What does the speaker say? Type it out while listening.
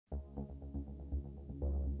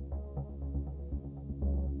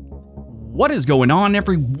What is going on,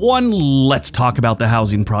 everyone? Let's talk about the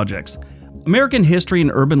housing projects. American history and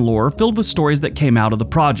urban lore are filled with stories that came out of the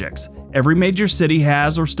projects. Every major city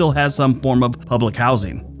has or still has some form of public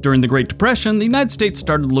housing. During the Great Depression, the United States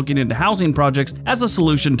started looking into housing projects as a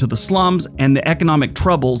solution to the slums and the economic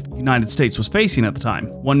troubles the United States was facing at the time.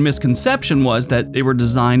 One misconception was that they were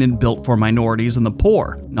designed and built for minorities and the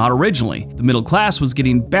poor. Not originally. The middle class was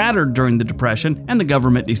getting battered during the Depression, and the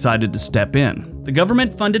government decided to step in. The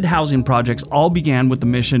government-funded housing projects all began with the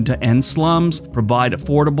mission to end slums, provide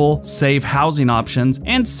affordable, safe housing options,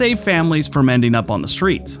 and save families from ending up on the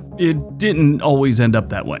streets. It didn't always end up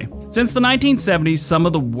that way. Since the 1970s, some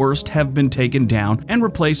of the worst have been taken down and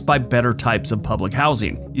replaced by better types of public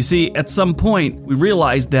housing. You see, at some point, we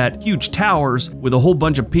realized that huge towers with a whole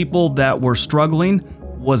bunch of people that were struggling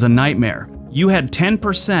was a nightmare. You had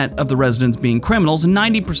 10% of the residents being criminals and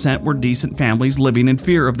 90% were decent families living in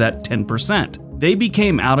fear of that 10%. They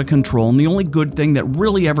became out of control, and the only good thing that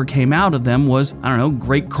really ever came out of them was, I don't know,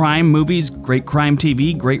 great crime movies, great crime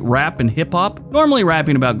TV, great rap and hip-hop, normally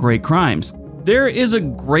rapping about great crimes. There is a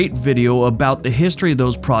great video about the history of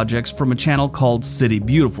those projects from a channel called City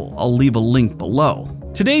Beautiful. I'll leave a link below.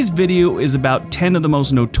 Today's video is about 10 of the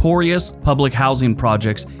most notorious public housing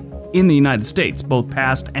projects in the United States, both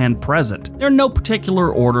past and present. They're in no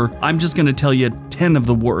particular order. I'm just going to tell you 10 of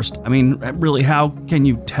the worst. I mean, really, how can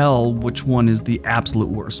you tell which one is the absolute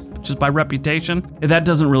worst? Just by reputation? That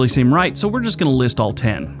doesn't really seem right, so we're just going to list all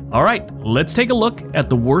 10. All right, let's take a look at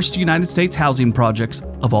the worst United States housing projects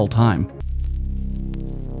of all time.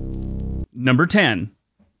 Number 10.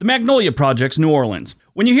 The Magnolia Projects, New Orleans.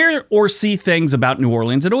 When you hear or see things about New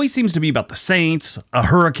Orleans, it always seems to be about the Saints, a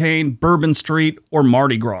hurricane, Bourbon Street, or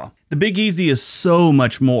Mardi Gras. The Big Easy is so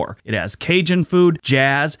much more. It has Cajun food,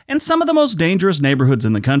 jazz, and some of the most dangerous neighborhoods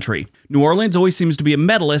in the country. New Orleans always seems to be a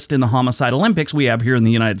medalist in the homicide Olympics we have here in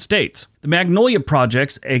the United States. The Magnolia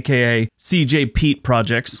Projects, aka CJ Pete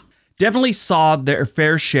Projects, definitely saw their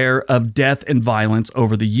fair share of death and violence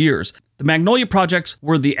over the years. The Magnolia Projects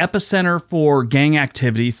were the epicenter for gang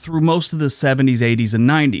activity through most of the 70s, 80s, and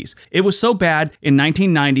 90s. It was so bad, in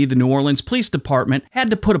 1990, the New Orleans Police Department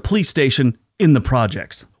had to put a police station in the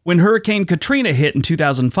projects. When Hurricane Katrina hit in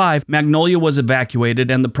 2005, Magnolia was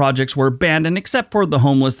evacuated and the projects were abandoned except for the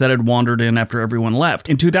homeless that had wandered in after everyone left.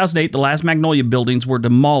 In 2008, the last Magnolia buildings were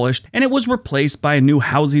demolished and it was replaced by a new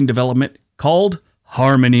housing development called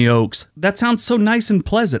Harmony Oaks. That sounds so nice and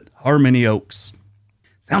pleasant, Harmony Oaks.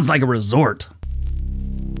 Sounds like a resort.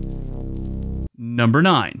 Number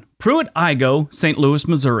 9. Pruitt-Igoe, St. Louis,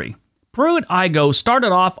 Missouri. Pruitt-Igoe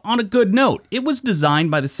started off on a good note. It was designed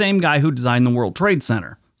by the same guy who designed the World Trade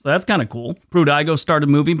Center. So that's kind of cool. Pruitt-Igoe started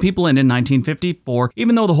moving people in 1954,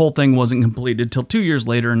 even though the whole thing wasn't completed till 2 years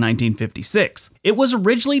later in 1956. It was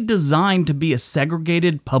originally designed to be a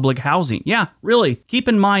segregated public housing. Yeah, really. Keep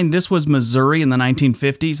in mind this was Missouri in the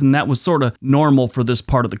 1950s, and that was sort of normal for this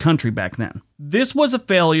part of the country back then. This was a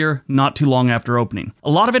failure not too long after opening.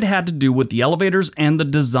 A lot of it had to do with the elevators and the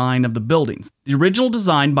design of the buildings. The original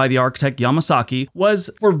design by the architect Yamasaki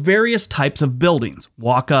was for various types of buildings.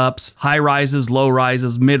 Walk-ups, high-rises,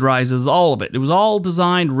 low-rises, mid-rises, all of it. It was all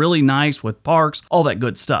designed really nice with parks, all that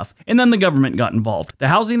good stuff. And then the government got involved. The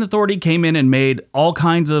Housing Authority came in and made all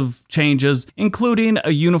kinds of changes, including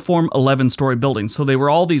a uniform 11-story building. So they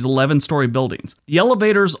were all these 11-story buildings. The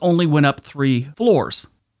elevators only went up 3 floors.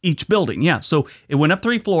 Each building, yeah. So it went up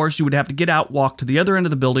 3 floors. You would have to get out, walk to the other end of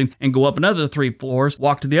the building, and go up another 3 floors,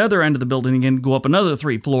 walk to the other end of the building again, go up another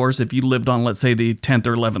 3 floors if you lived on, let's say, the 10th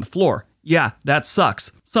or 11th floor. Yeah, that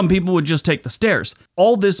sucks. Some people would just take the stairs.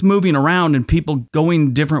 All this moving around and people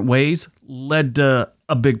going different ways led to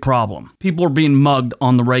a big problem. People were being mugged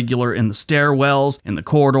on the regular in the stairwells, in the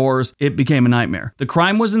corridors. It became a nightmare. The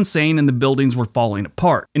crime was insane and the buildings were falling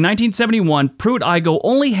apart. In 1971, Pruitt-Igoe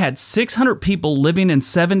only had 600 people living in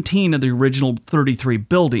 17 of the original 33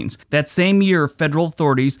 buildings. That same year, federal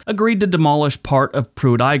authorities agreed to demolish part of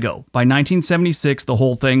Pruitt-Igoe. By 1976, the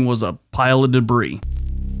whole thing was a pile of debris.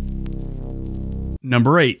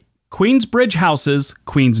 Number 8. Queensbridge Houses,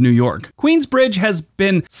 Queens, New York. Queensbridge has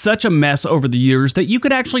been such a mess over the years that you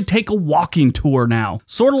could actually take a walking tour now.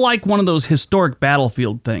 Sort of like one of those historic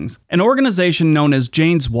battlefield things. An organization known as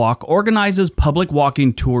Jane's Walk organizes public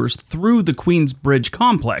walking tours through the Queensbridge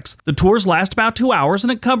complex. The tours last about 2 hours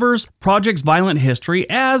and it covers project's violent history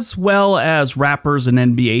as well as rappers and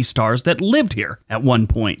NBA stars that lived here at one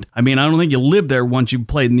point. I mean, I don't think you lived there once you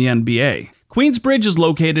played in the NBA. Queensbridge is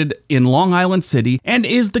located in Long Island City and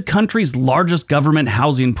is the country's largest government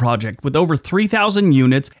housing project with over 3,000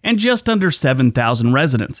 units and just under 7,000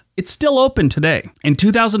 residents. It's still open today. In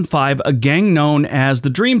 2005, a gang known as the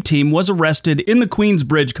Dream Team was arrested in the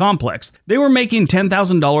Queensbridge complex. They were making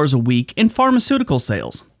 $10,000 a week in pharmaceutical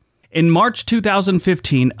sales. In March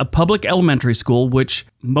 2015, a public elementary school, which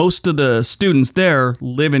most of the students there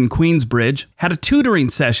live in Queensbridge, had a tutoring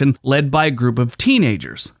session led by a group of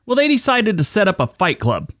teenagers. Well, they decided to set up a fight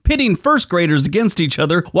club, pitting first graders against each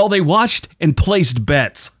other while they watched and placed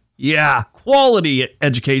bets. Yeah, quality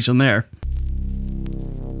education there.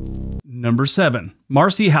 Number 7.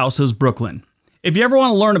 Marcy Houses, Brooklyn. If you ever want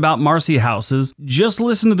to learn about Marcy Houses, just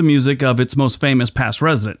listen to the music of its most famous past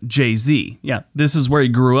resident, Jay-Z. Yeah, this is where he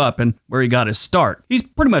grew up and where he got his start. He's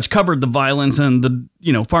pretty much covered the violence and the,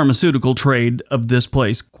 pharmaceutical trade of this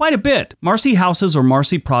place quite a bit. Marcy Houses, or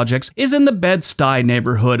Marcy Projects, is in the Bed-Stuy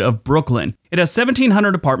neighborhood of Brooklyn. It has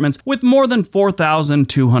 1,700 apartments with more than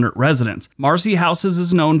 4,200 residents. Marcy Houses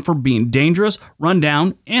is known for being dangerous, run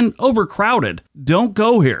down, and overcrowded. Don't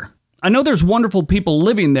go here. I know there's wonderful people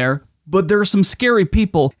living there, but there are some scary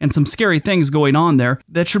people and some scary things going on there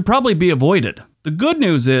that should probably be avoided. The good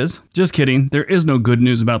news is, just kidding, there is no good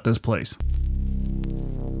news about this place.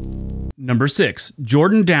 Number 6,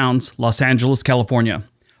 Jordan Downs, Los Angeles, California.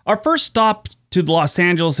 Our first stop to the Los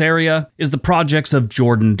Angeles area is the projects of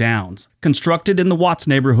Jordan Downs, constructed in the Watts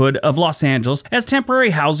neighborhood of Los Angeles as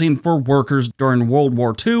temporary housing for workers during World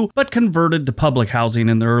War II, but converted to public housing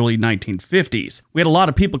in the early 1950s. We had a lot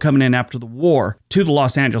of people coming in after the war to the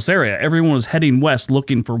Los Angeles area. Everyone was heading west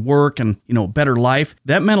looking for work and, a better life.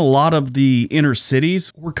 That meant a lot of the inner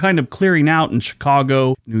cities were kind of clearing out in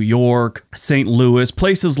Chicago, New York, St. Louis,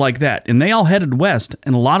 places like that. And they all headed west,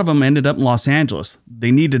 and a lot of them ended up in Los Angeles.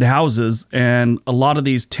 They needed houses, and a lot of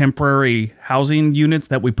these temporary housing units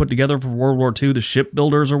that we put together for World War II, the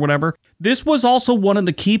shipbuilders or whatever. This was also one of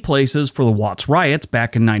the key places for the Watts riots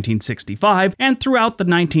back in 1965, and throughout the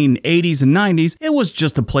 1980s and 90s, it was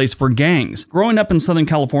just a place for gangs. Growing up in Southern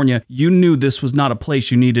California, you knew this was not a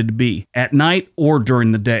place you needed to be, at night or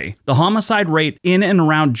during the day. The homicide rate in and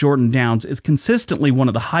around Jordan Downs is consistently one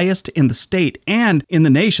of the highest in the state and in the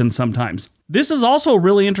nation sometimes. This is also a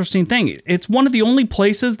really interesting thing. It's one of the only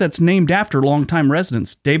places that's named after longtime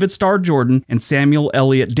residents. David Starr Jordan and Samuel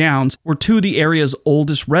Eliot Downs were two of the area's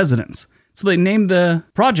oldest residents. So they named the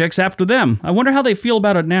projects after them. I wonder how they feel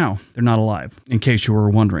about it now. They're not alive, in case you were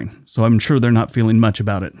wondering. So I'm sure they're not feeling much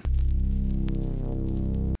about it.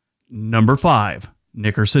 Number 5,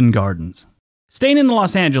 Nickerson Gardens. Staying in the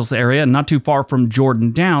Los Angeles area, not too far from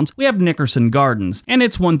Jordan Downs, we have Nickerson Gardens and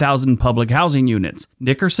its 1,000 public housing units.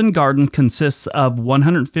 Nickerson Gardens consists of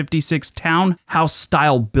 156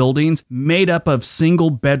 townhouse-style buildings made up of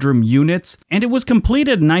single-bedroom units, and it was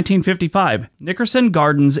completed in 1955. Nickerson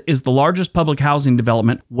Gardens is the largest public housing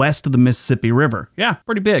development west of the Mississippi River. Yeah,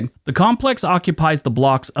 pretty big. The complex occupies the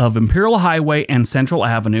blocks of Imperial Highway and Central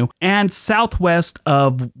Avenue and southwest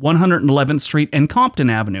of 111th Street and Compton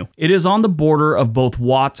Avenue. It is on the border of both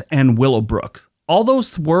Watts and Willowbrook. All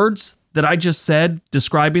those words that I just said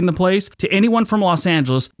describing the place, to anyone from Los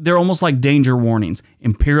Angeles, they're almost like danger warnings.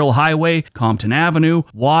 Imperial Highway, Compton Avenue,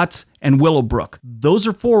 Watts, and Willowbrook. Those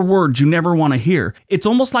are 4 words you never want to hear. It's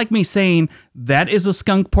almost like me saying, that is a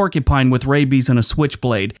skunk porcupine with rabies and a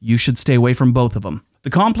switchblade. You should stay away from both of them.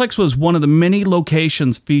 The complex was one of the many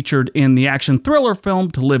locations featured in the action thriller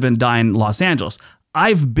film To Live and Die in Los Angeles.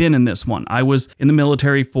 I've been in this one. I was in the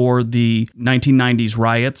military for the 1990s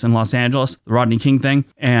riots in Los Angeles, the Rodney King thing,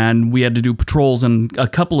 and we had to do patrols in a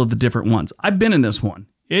couple of the different ones. I've been in this one.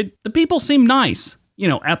 The people seemed nice,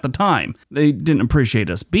 at the time. They didn't appreciate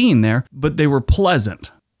us being there, but they were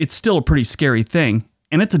pleasant. It's still a pretty scary thing,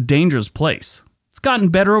 and it's a dangerous place. It's gotten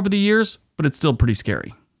better over the years, but it's still pretty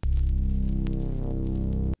scary.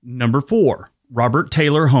 Number 4, Robert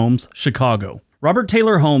Taylor Homes, Chicago. Robert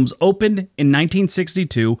Taylor Homes opened in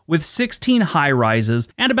 1962 with 16 high-rises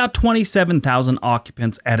and about 27,000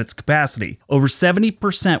 occupants at its capacity. Over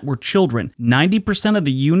 70% were children. 90% of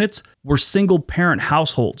the units were single-parent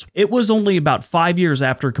households. It was only about 5 years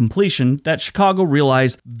after completion that Chicago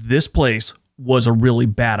realized this place was a really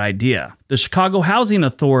bad idea. The Chicago Housing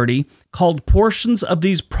Authority called portions of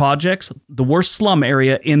these projects the worst slum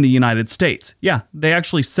area in the United States. Yeah, they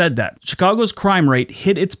actually said that. Chicago's crime rate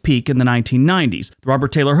hit its peak in the 1990s. The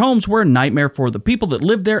Robert Taylor homes were a nightmare for the people that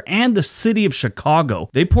lived there and the city of Chicago.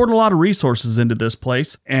 They poured a lot of resources into this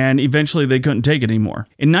place, and eventually they couldn't take it anymore.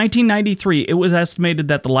 In 1993, it was estimated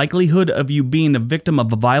that the likelihood of you being a victim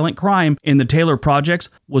of a violent crime in the Taylor projects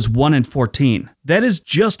was 1 in 14. That is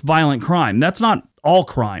just violent crime. That's not all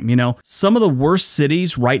crime, you know. Some of the worst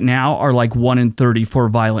cities right now are like 1 in 30 for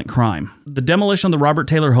violent crime. The demolition of the Robert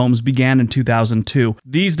Taylor homes began in 2002.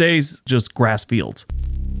 These days, just grass fields.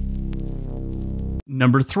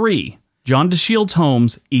 Number 3. John DeShields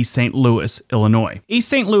Homes, East St. Louis, Illinois. East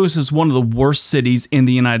St. Louis is one of the worst cities in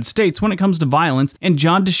the United States when it comes to violence, and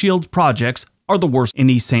John DeShields projects are the worst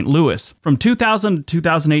in East St. Louis. From 2000 to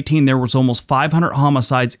 2018, there was almost 500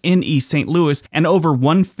 homicides in East St. Louis, and over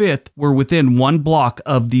 1/5 were within 1 block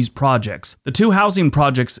of these projects. The 2 housing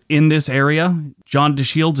projects in this area, John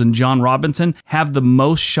DeShields and John Robinson, have the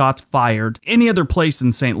most shots fired any other place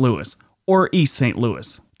in St. Louis, or East St.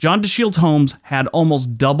 Louis. John DeShields Homes had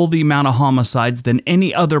almost double the amount of homicides than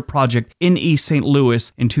any other project in East St.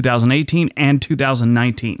 Louis in 2018 and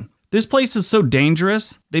 2019. This place is so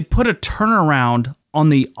dangerous, they put a turnaround on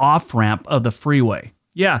the off-ramp of the freeway.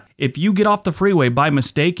 Yeah, if you get off the freeway by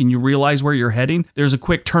mistake and you realize where you're heading, there's a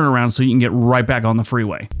quick turnaround so you can get right back on the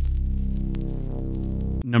freeway.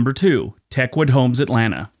 Number 2, Techwood Homes,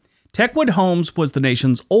 Atlanta. Techwood Homes was the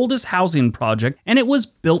nation's oldest housing project, and it was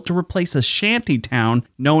built to replace a shanty town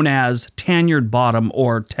known as Tanyard Bottom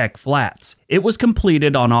or Tech Flats. It was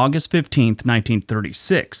completed on August 15,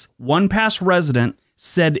 1936. One past resident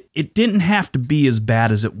said it didn't have to be as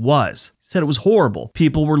bad as it was. Said it was horrible.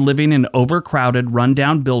 People were living in overcrowded,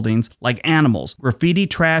 rundown buildings like animals. Graffiti,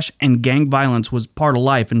 trash, and gang violence was part of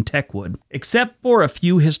life in Techwood. Except for a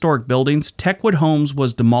few historic buildings, Techwood Homes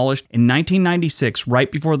was demolished in 1996, right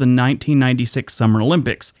before the 1996 Summer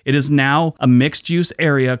Olympics. It is now a mixed-use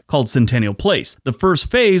area called Centennial Place. The first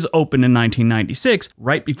phase opened in 1996,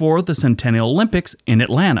 right before the Centennial Olympics in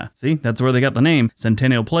Atlanta. See, that's where they got the name.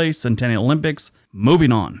 Centennial Place, Centennial Olympics.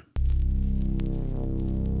 Moving on.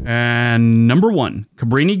 And number 1,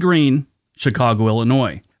 Cabrini Green, Chicago,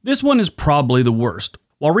 Illinois. This one is probably the worst.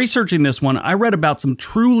 While researching this one, I read about some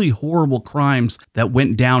truly horrible crimes that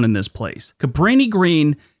went down in this place. Cabrini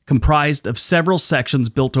Green comprised of several sections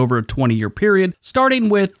built over a 20-year period, starting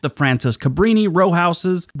with the Francis Cabrini row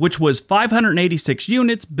houses, which was 586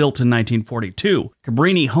 units built in 1942.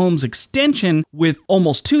 Cabrini Homes Extension, with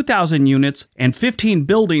almost 2,000 units and 15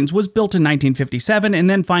 buildings, was built in 1957, and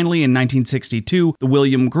then finally in 1962, the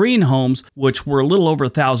William Green Homes, which were a little over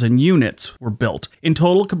 1,000 units, were built. In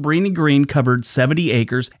total, Cabrini Green covered 70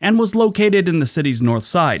 acres and was located in the city's north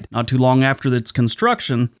side. Not too long after its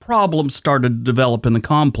construction, problems started to develop in the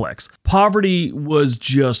complex. Poverty was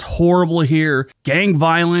just horrible here. Gang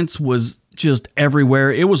violence was just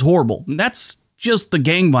everywhere. It was horrible. And that's just the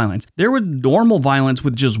gang violence. There was normal violence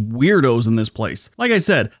with just weirdos in this place. Like I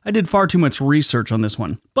said, I did far too much research on this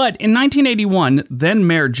one. But in 1981, then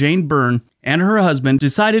Mayor Jane Byrne and her husband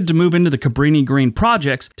decided to move into the Cabrini Green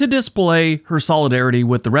projects to display her solidarity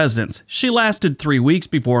with the residents. She lasted 3 weeks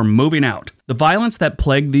before moving out. The violence that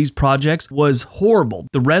plagued these projects was horrible.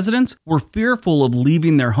 The residents were fearful of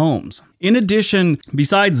leaving their homes. In addition,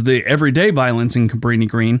 besides the everyday violence in Cabrini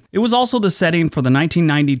Green, it was also the setting for the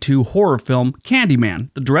 1992 horror film Candyman.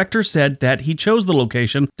 The director said that he chose the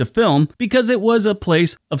location to film because it was a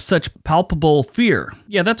place of such palpable fear.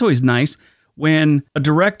 Yeah, that's always nice when a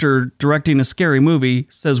director directing a scary movie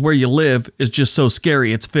says where you live is just so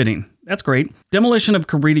scary it's fitting. That's great. Demolition of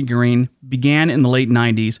Cabrini Green began in the late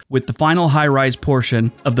 90s, with the final high-rise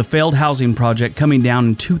portion of the failed housing project coming down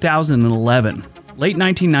in 2011. Late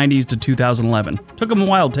 1990s to 2011. Took them a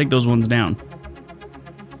while to take those ones down.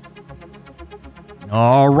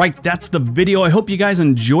 Alright, that's the video. I hope you guys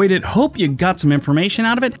enjoyed it. Hope you got some information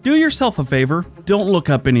out of it. Do yourself a favor. Don't look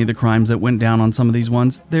up any of the crimes that went down on some of these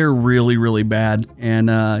ones. They're really, really bad. And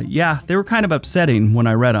yeah, they were kind of upsetting when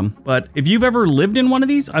I read them. But if you've ever lived in one of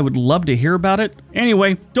these, I would love to hear about it.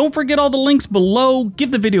 Anyway, don't forget all the links below.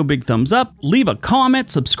 Give the video a big thumbs up. Leave a comment.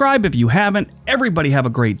 Subscribe if you haven't. Everybody have a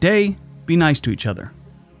great day. Be nice to each other.